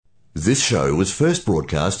This show was first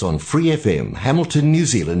broadcast on Free FM, Hamilton, New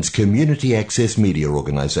Zealand's community access media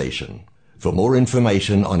organisation. For more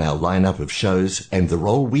information on our lineup of shows and the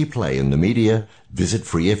role we play in the media, visit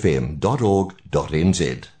freefm.org.nz.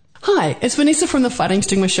 Hi, it's Vanessa from the Fighting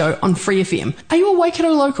Stigma Show on Free FM. Are you a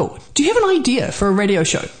Waikato local? Do you have an idea for a radio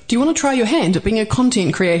show? Do you want to try your hand at being a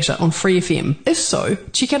content creator on Free FM? If so,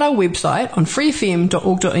 check out our website on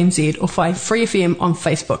freefm.org.nz or find Free FM on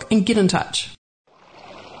Facebook and get in touch.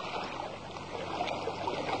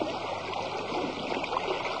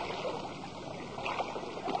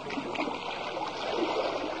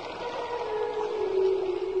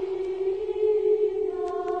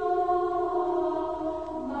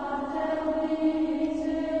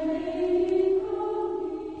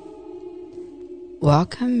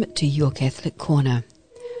 Welcome to Your Catholic Corner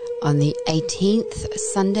on the 18th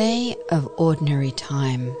Sunday of Ordinary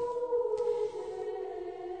Time.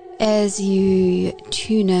 As you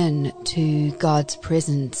tune in to God's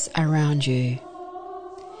presence around you,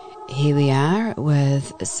 here we are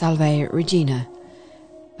with Salve Regina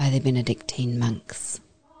by the Benedictine monks.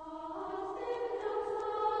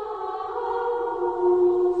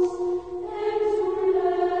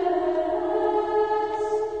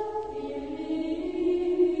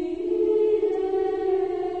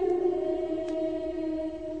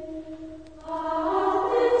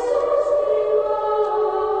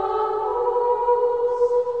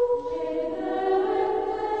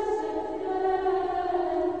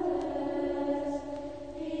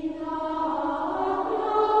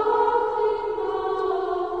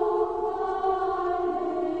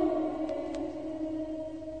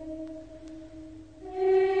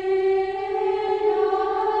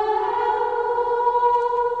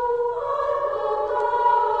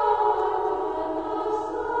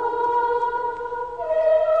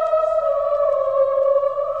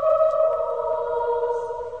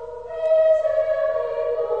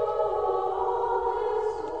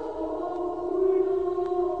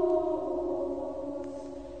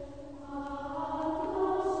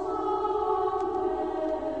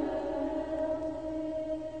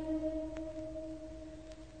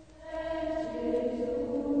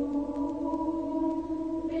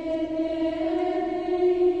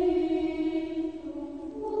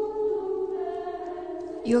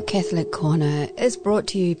 Your Catholic Corner is brought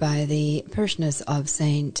to you by the parishioners of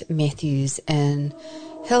St. Matthew's in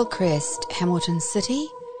Hillcrest, Hamilton City,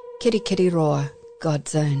 Kirikiriroa,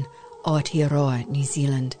 God's own Aotearoa, New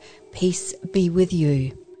Zealand. Peace be with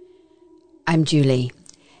you. I'm Julie,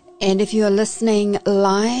 and if you're listening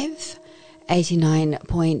live,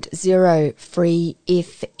 89.0 Free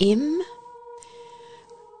FM,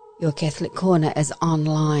 Your Catholic Corner is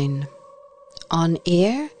online, on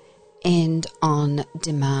air, and on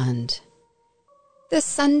demand. This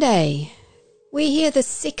Sunday, we hear the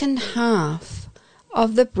second half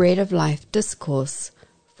of the Bread of Life discourse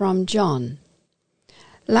from John.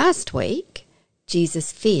 Last week,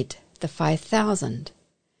 Jesus fed the 5,000.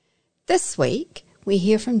 This week, we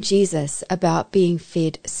hear from Jesus about being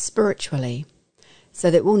fed spiritually, so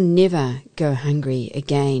that we'll never go hungry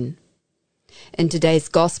again. In today's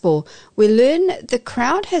Gospel, we learn the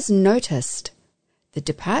crowd has noticed the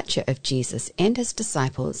departure of Jesus and his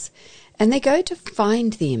disciples, and they go to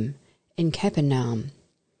find them in Capernaum.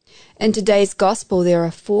 In today's Gospel, there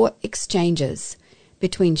are 4 exchanges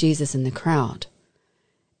between Jesus and the crowd.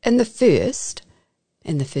 In the first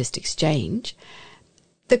exchange,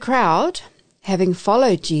 the crowd, having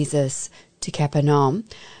followed Jesus to Capernaum,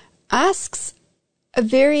 asks a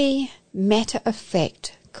very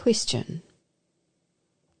matter-of-fact question.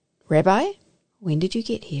 Rabbi, when did you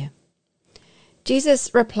get here?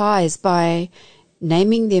 Jesus replies by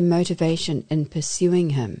naming their motivation in pursuing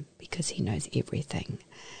him, because he knows everything.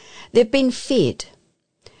 They've been fed.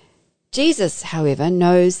 Jesus, however,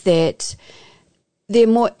 knows that they're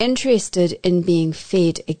more interested in being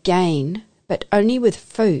fed again, but only with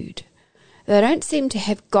food. They don't seem to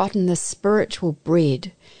have gotten the spiritual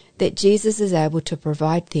bread that Jesus is able to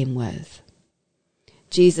provide them with.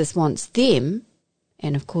 Jesus wants them,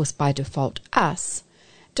 and of course by default us,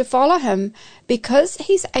 to follow him because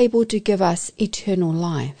he's able to give us eternal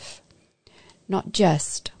life, not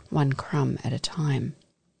just one crumb at a time.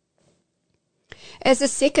 As the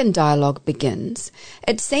second dialogue begins,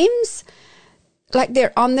 it seems like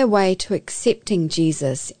they're on their way to accepting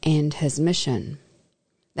Jesus and his mission.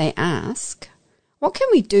 They ask, what can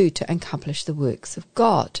we do to accomplish the works of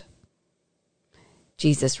God?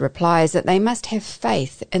 Jesus replies that they must have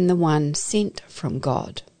faith in the one sent from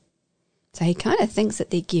God. So he kind of thinks that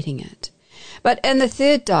they're getting it. But in the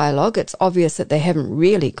third dialogue, it's obvious that they haven't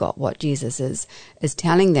really got what Jesus is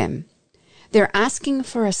telling them. They're asking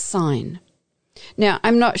for a sign. Now,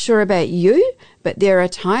 I'm not sure about you, but there are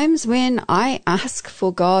times when I ask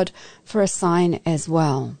for God for a sign as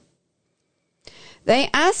well. They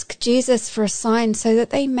ask Jesus for a sign so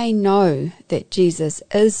that they may know that Jesus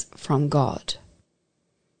is from God.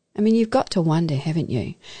 I mean, you've got to wonder, haven't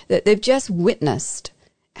you, that they've just witnessed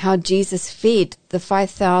how Jesus fed the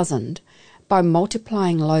 5,000 by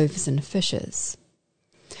multiplying loaves and fishes.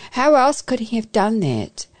 How else could he have done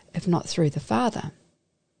that if not through the Father?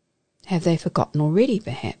 Have they forgotten already,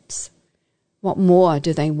 perhaps? What more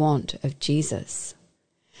do they want of Jesus?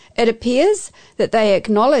 It appears that they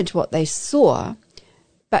acknowledge what they saw,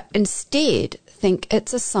 but instead think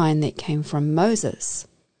it's a sign that came from Moses.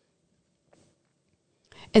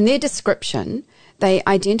 In their description, they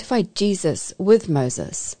identified Jesus with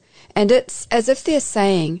Moses, and it's as if they're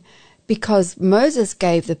saying, because Moses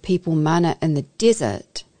gave the people manna in the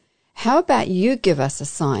desert, how about you give us a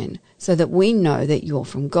sign so that we know that you're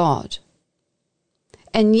from God?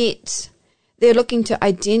 And yet, they're looking to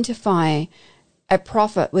identify a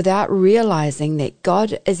prophet without realizing that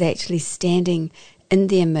God is actually standing in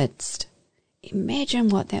their midst. Imagine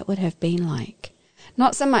what that would have been like.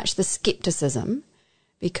 Not so much the skepticism,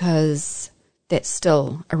 because that's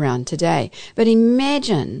still around today, but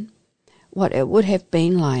imagine what it would have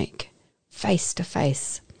been like face to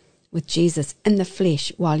face with Jesus in the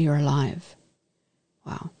flesh while you're alive.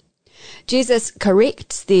 Wow. Jesus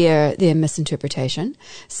corrects their misinterpretation,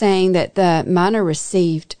 saying that the manna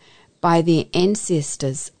received by their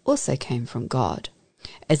ancestors also came from God.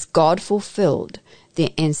 As God fulfilled their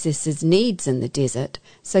ancestors' needs in the desert,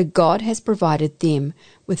 so God has provided them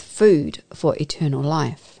with food for eternal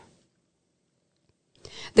life.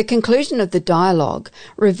 The conclusion of the dialogue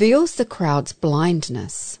reveals the crowd's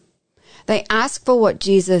blindness. They ask for what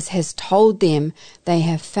Jesus has told them they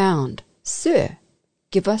have found. Sir,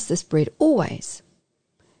 give us this bread always.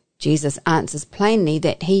 Jesus answers plainly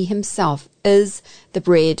that he himself is the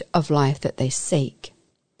bread of life that they seek.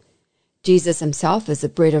 Jesus himself is the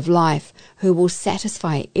bread of life who will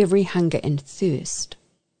satisfy every hunger and thirst.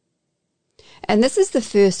 And this is the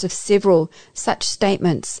first of several such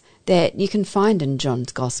statements that you can find in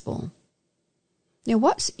John's Gospel. Now,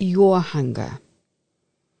 what's your hunger?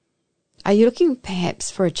 Are you looking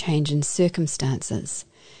perhaps for a change in circumstances?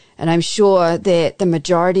 And I'm sure that the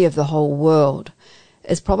majority of the whole world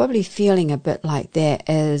is probably feeling a bit like that,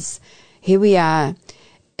 as here we are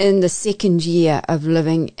in the second year of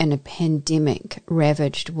living in a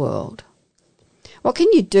pandemic-ravaged world. What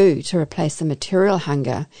can you do to replace the material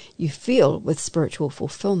hunger you feel with spiritual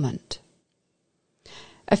fulfillment?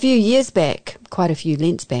 A few years back, quite a few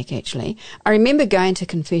Lents back actually, I remember going to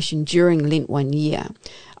confession during Lent one year.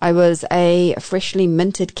 I was a freshly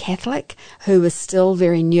minted Catholic who was still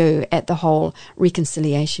very new at the whole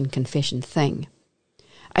reconciliation confession thing.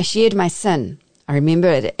 I shared my sin. I remember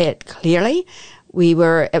it clearly.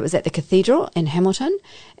 It was at the cathedral in Hamilton,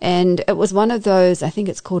 and it was one of those, I think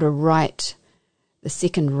it's called a rite, the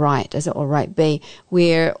second rite, is it, or rite B,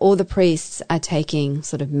 where all the priests are taking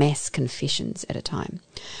sort of mass confessions at a time.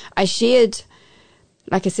 I shared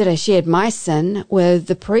my sin with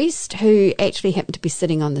the priest who actually happened to be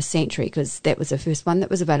sitting on the sanctuary, because that was the first one that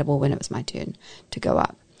was available when it was my turn to go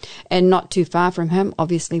up. And not too far from him,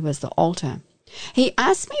 obviously, was the altar. He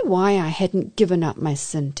asked me why I hadn't given up my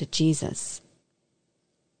sin to Jesus.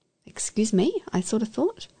 Excuse me, I sort of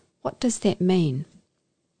thought, what does that mean?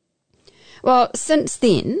 Well, since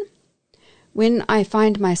then, when I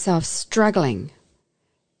find myself struggling,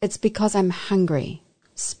 it's because I'm hungry,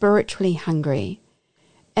 spiritually hungry,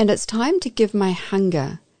 and it's time to give my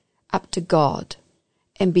hunger up to God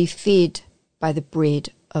and be fed by the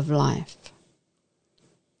bread of life.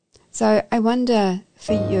 So I wonder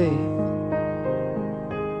for you,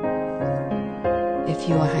 if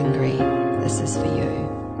you're hungry, this is for you.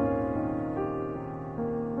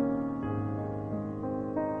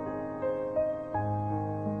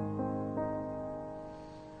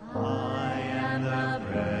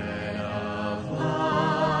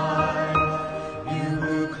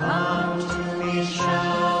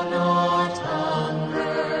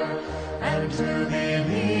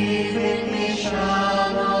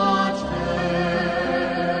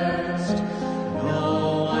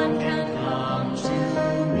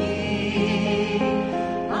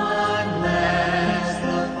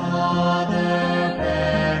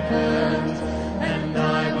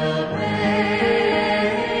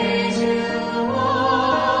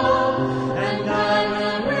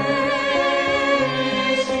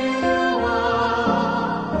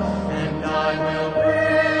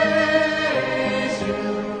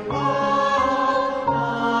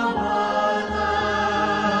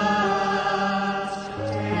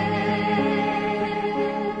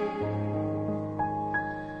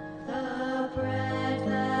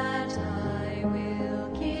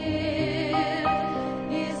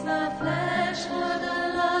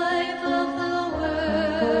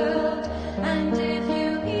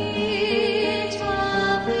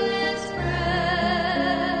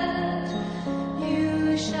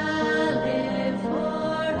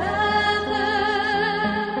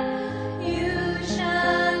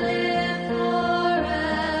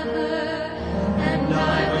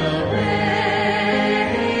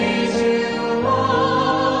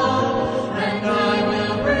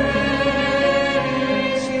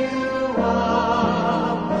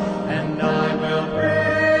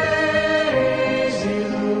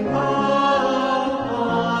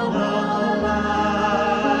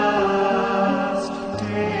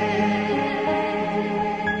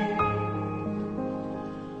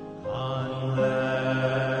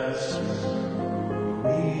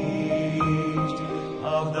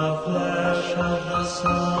 of the flesh of the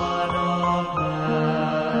Son of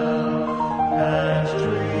Man, and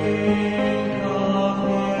drink of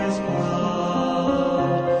his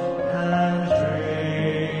blood, and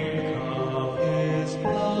drink of his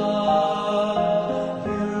blood.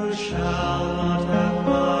 You shall not have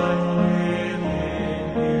mine within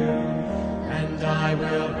you, and I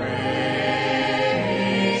will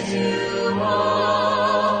raise you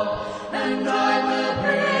up, and I will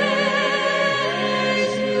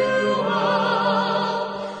raise you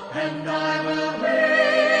up, and I will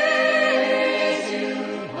raise you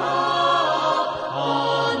up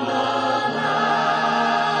on the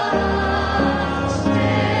last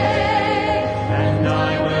day, and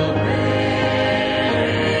I will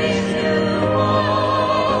raise you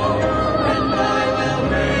up, and I will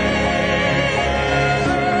raise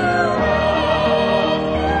you up,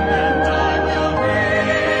 and I will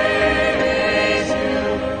raise you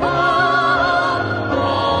up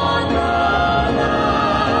on the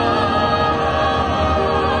last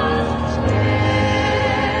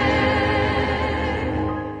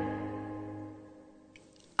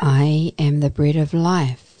I am the bread of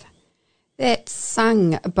life. That's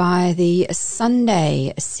sung by the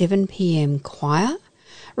Sunday 7 p.m. choir,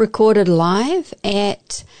 recorded live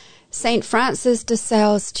at St. Francis de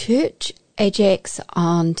Sales Church, Ajax,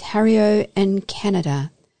 Ontario in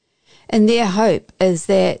Canada. And their hope is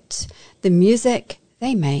that the music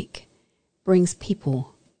they make brings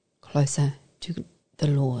people closer to the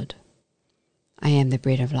Lord. I am the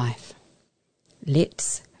bread of life.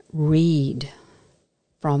 Let's read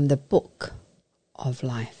from the book of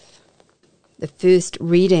life. The first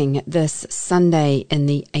reading this Sunday in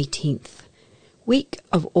the 18th week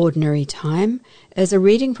of Ordinary Time is a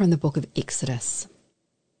reading from the book of Exodus.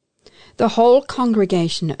 The whole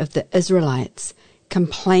congregation of the Israelites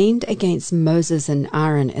complained against Moses and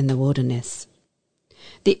Aaron in the wilderness.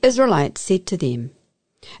 The Israelites said to them,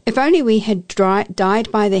 "If only we had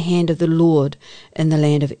died by the hand of the Lord in the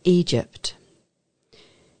land of Egypt,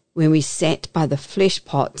 when we sat by the flesh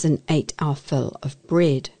pots and ate our fill of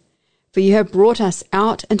bread. For you have brought us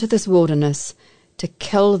out into this wilderness to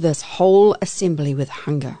kill this whole assembly with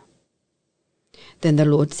hunger." Then the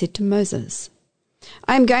Lord said to Moses,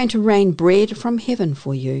 "I am going to rain bread from heaven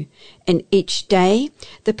for you, and each day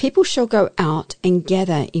the people shall go out and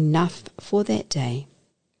gather enough for that day.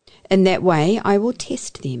 In that way I will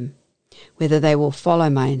test them, whether they will follow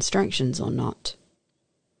my instructions or not.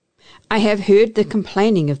 I have heard the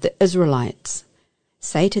complaining of the Israelites.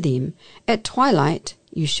 Say to them, at twilight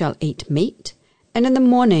you shall eat meat, and in the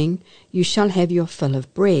morning you shall have your fill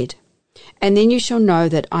of bread, and then you shall know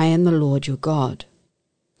that I am the Lord your God."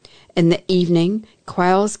 In the evening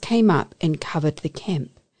quails came up and covered the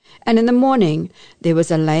camp, and in the morning there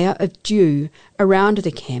was a layer of dew around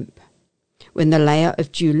the camp. When the layer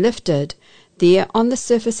of dew lifted, there on the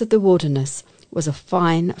surface of the wilderness was a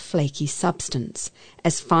fine flaky substance,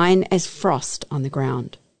 as fine as frost on the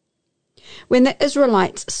ground. When the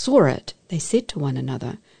Israelites saw it, they said to one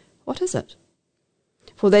another, "What is it?"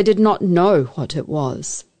 For they did not know what it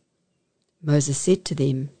was. Moses said to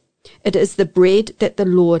them, "It is the bread that the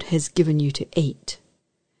Lord has given you to eat."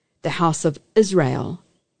 The house of Israel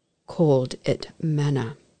called it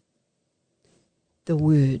manna. The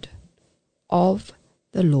word of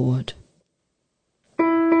the Lord.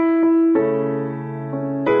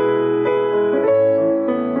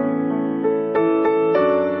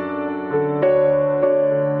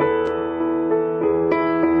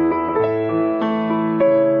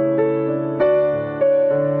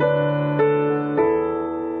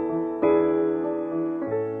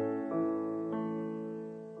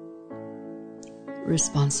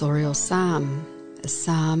 Responsorial Psalm,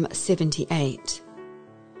 Psalm 78.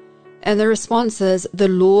 And the response is, "The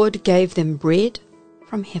Lord gave them bread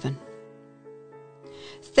from heaven."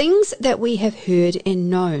 Things that we have heard and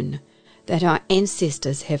known, that our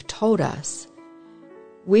ancestors have told us,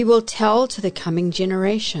 we will tell to the coming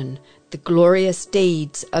generation the glorious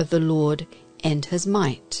deeds of the Lord and his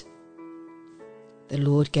might. The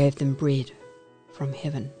Lord gave them bread from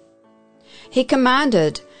heaven. He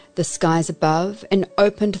commanded the skies above and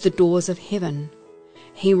opened the doors of heaven.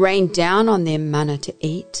 He rained down on them manna to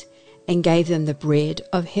eat and gave them the bread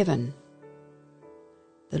of heaven.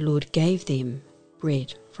 The Lord gave them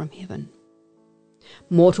bread from heaven.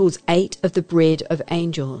 Mortals ate of the bread of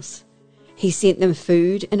angels. He sent them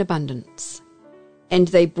food in abundance, and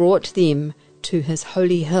they brought them to his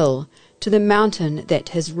holy hill, to the mountain that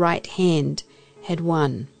his right hand had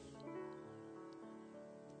won.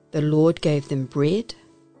 The Lord gave them bread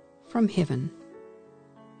from heaven.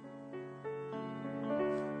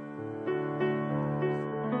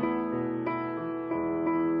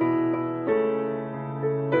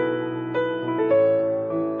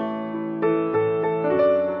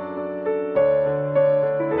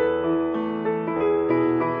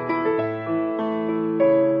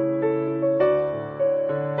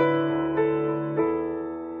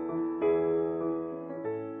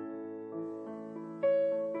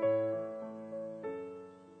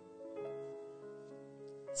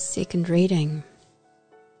 second reading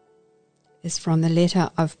is from the letter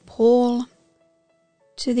of Paul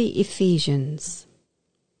to the Ephesians.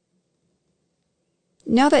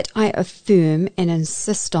 Now that I affirm and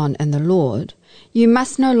insist on in the Lord, you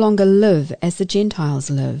must no longer live as the Gentiles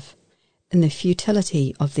live, in the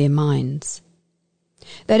futility of their minds.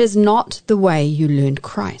 That is not the way you learned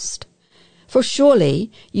Christ. For surely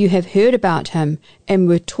you have heard about him and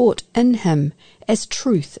were taught in him as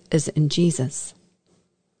truth is in Jesus.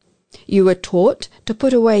 You were taught to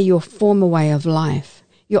put away your former way of life,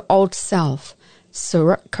 your old self,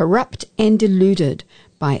 so corrupt and deluded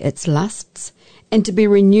by its lusts, and to be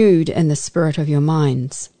renewed in the spirit of your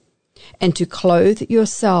minds, and to clothe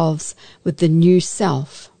yourselves with the new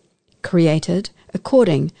self, created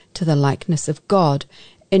according to the likeness of God,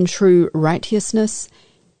 in true righteousness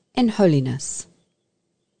and holiness.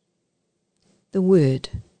 The word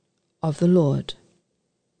of the Lord.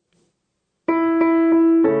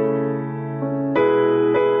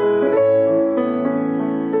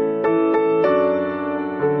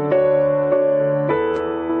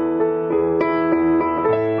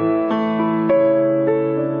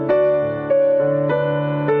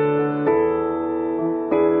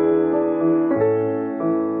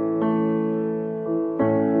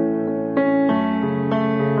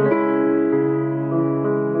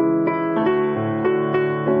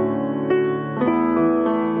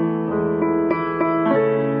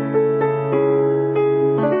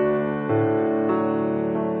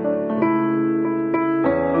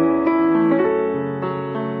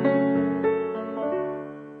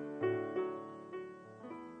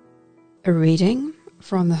 A reading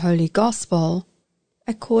from the Holy Gospel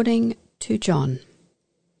according to John.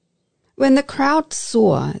 When the crowd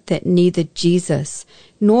saw that neither Jesus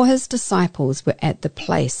nor his disciples were at the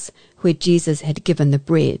place where Jesus had given the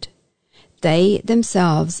bread, they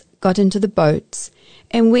themselves got into the boats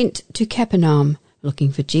and went to Capernaum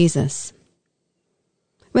looking for Jesus.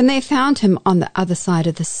 When they found him on the other side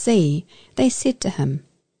of the sea, they said to him,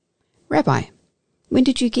 "Rabbi, when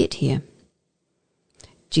did you get here?"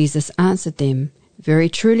 Jesus answered them, "Very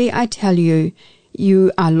truly I tell you,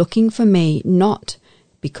 you are looking for me not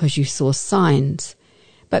because you saw signs,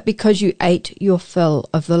 but because you ate your fill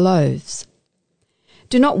of the loaves.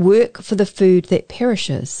 Do not work for the food that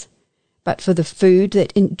perishes, but for the food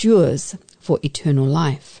that endures for eternal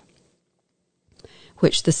life,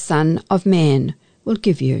 which the Son of Man will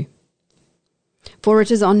give you. For it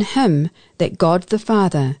is on him that God the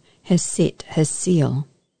Father has set his seal."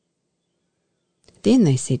 Then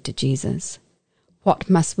they said to Jesus, "What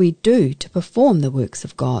must we do to perform the works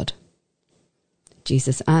of God?"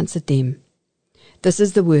 Jesus answered them, "This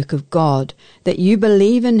is the work of God, that you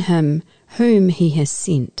believe in him whom he has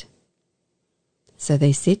sent." So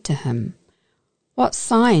they said to him, "What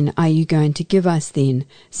sign are you going to give us then,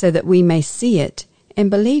 so that we may see it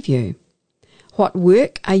and believe you? What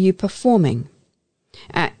work are you performing?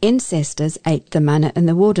 Our ancestors ate the manna in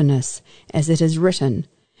the wilderness, as it is written,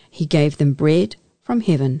 he gave them bread from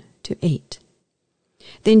heaven to eat."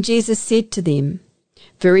 Then Jesus said to them,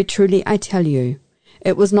 "Very truly I tell you,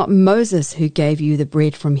 it was not Moses who gave you the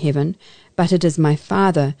bread from heaven, but it is my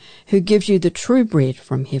Father who gives you the true bread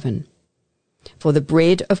from heaven. For the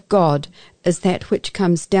bread of God is that which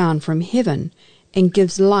comes down from heaven and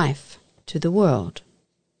gives life to the world."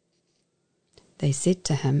 They said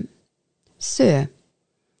to him, "Sir,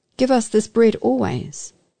 give us this bread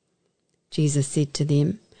always." Jesus said to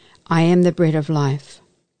them, "I am the bread of life.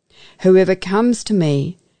 Whoever comes to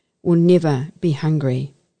me will never be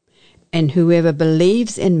hungry, and whoever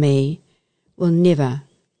believes in me will never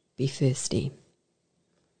be thirsty."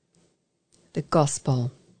 The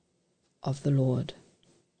Gospel of the Lord.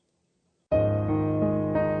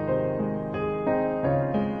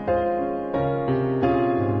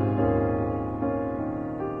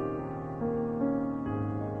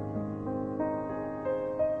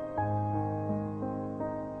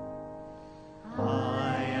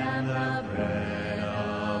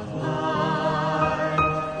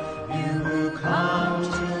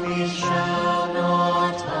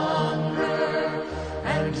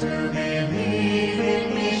 To believe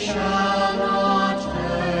in me shall not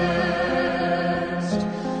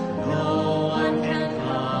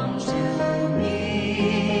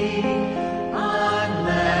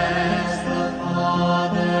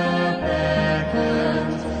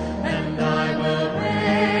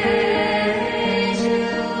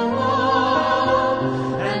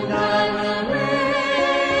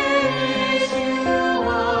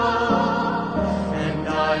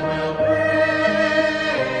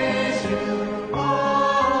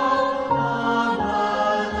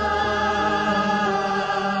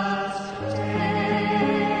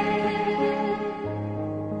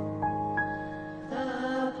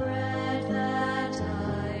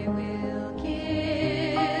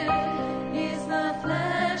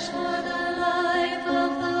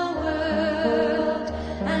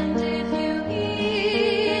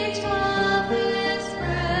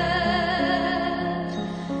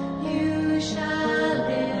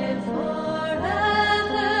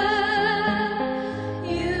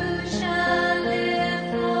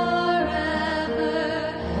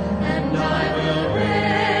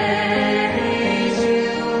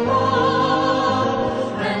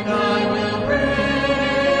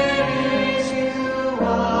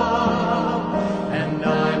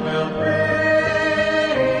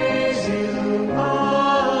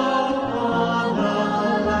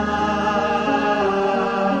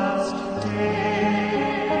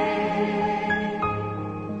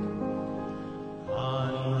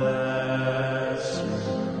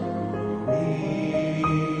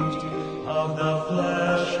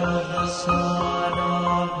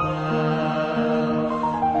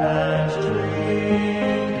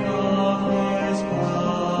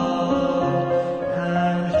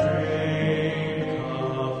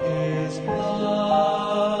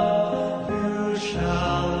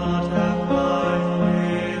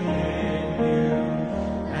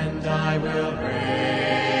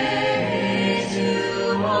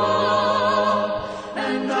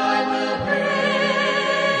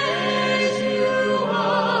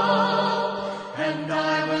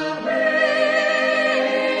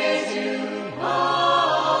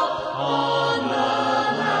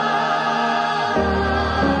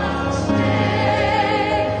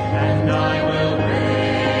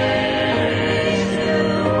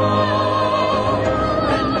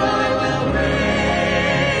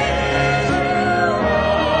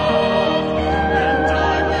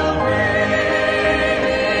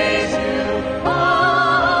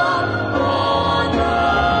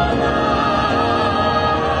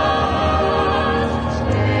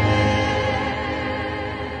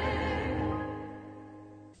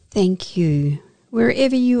Thank you,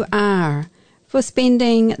 wherever you are, for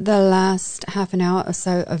spending the last half an hour or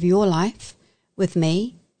so of your life with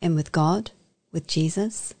me and with God, with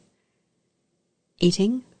Jesus,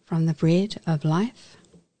 eating from the bread of life.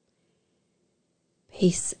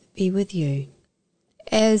 Peace be with you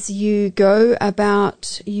as you go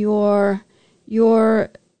about your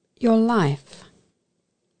life,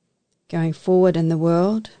 going forward in the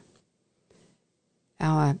world,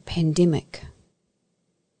 our pandemic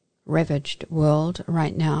ravaged world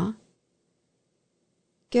right now.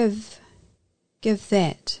 Give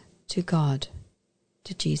that to God,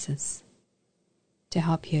 to Jesus, to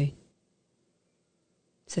help you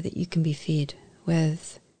so that you can be fed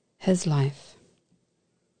with His life.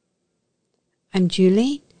 I'm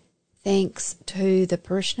Julie. Thanks to the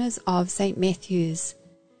parishioners of St. Matthew's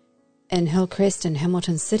in Hillcrest in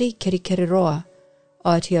Hamilton City, Kirikiriroa,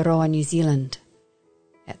 Aotearoa, New Zealand,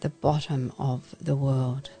 at the bottom of the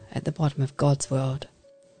world, at the bottom of God's world,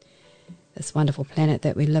 this wonderful planet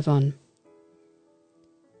that we live on.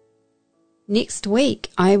 Next week,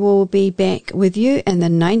 I will be back with you in the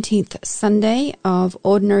 19th Sunday of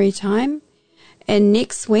Ordinary Time. And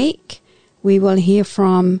next week, we will hear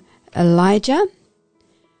from Elijah,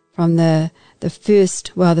 from the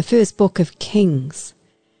first book of Kings,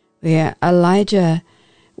 where Elijah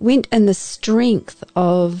went in the strength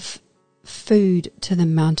of food to the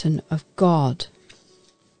mountain of God.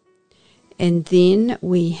 And then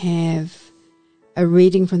we have a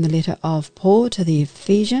reading from the letter of Paul to the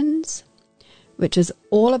Ephesians, which is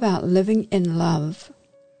all about living in love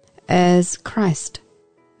as Christ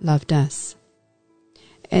loved us.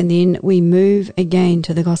 And then we move again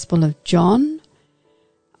to the Gospel of John.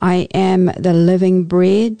 I am the living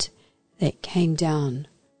bread that came down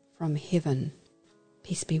from heaven.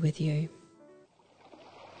 Peace be with you.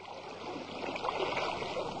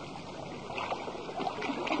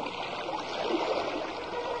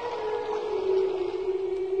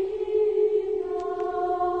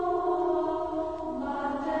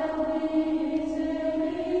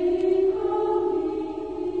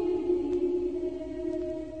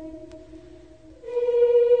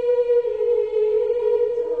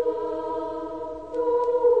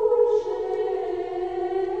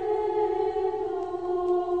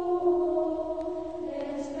 Oh,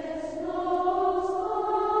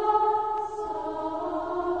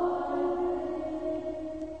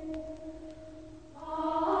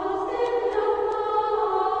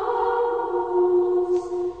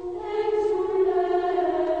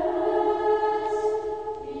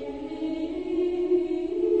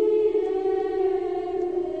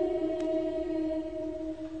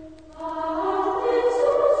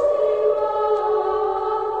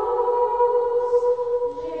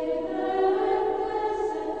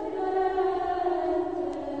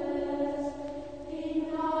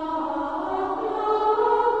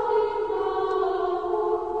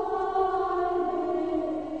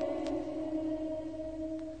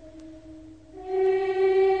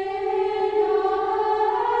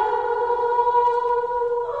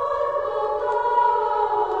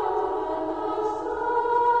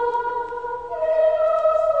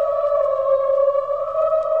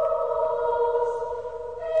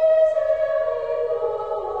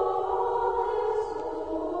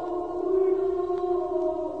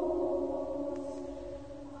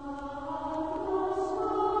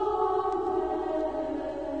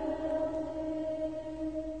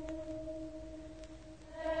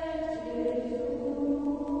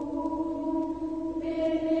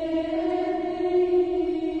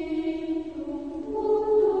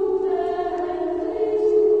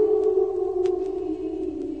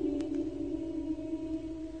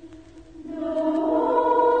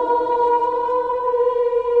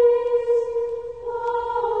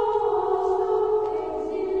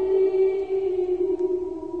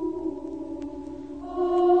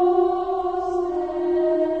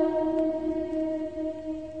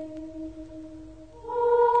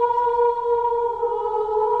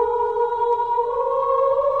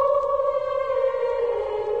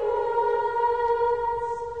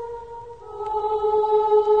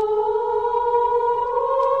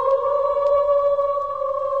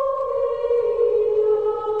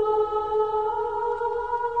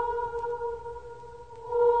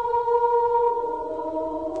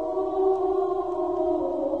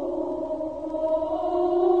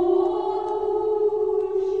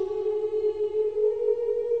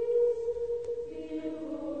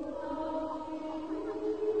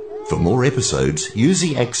 For more episodes, use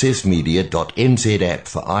the accessmedia.nz app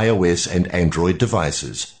for iOS and Android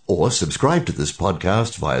devices, or subscribe to this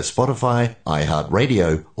podcast via Spotify,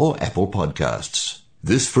 iHeartRadio, or Apple Podcasts.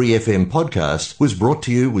 This Free FM podcast was brought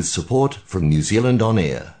to you with support from New Zealand On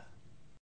Air.